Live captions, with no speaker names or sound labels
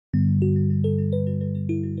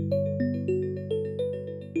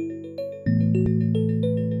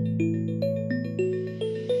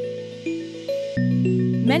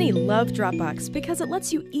Many love Dropbox because it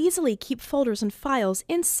lets you easily keep folders and files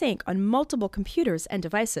in sync on multiple computers and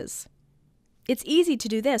devices. It's easy to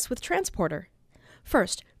do this with Transporter.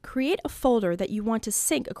 First, create a folder that you want to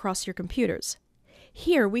sync across your computers.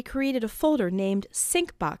 Here, we created a folder named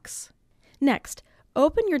SyncBox. Next,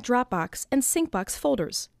 open your Dropbox and SyncBox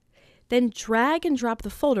folders. Then drag and drop the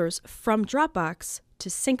folders from Dropbox to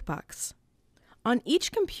SyncBox. On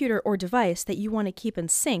each computer or device that you want to keep in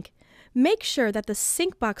sync, make sure that the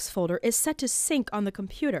SyncBox folder is set to sync on the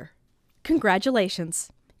computer. Congratulations!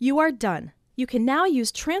 You are done. You can now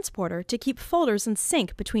use Transporter to keep folders in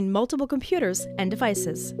sync between multiple computers and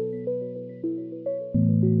devices.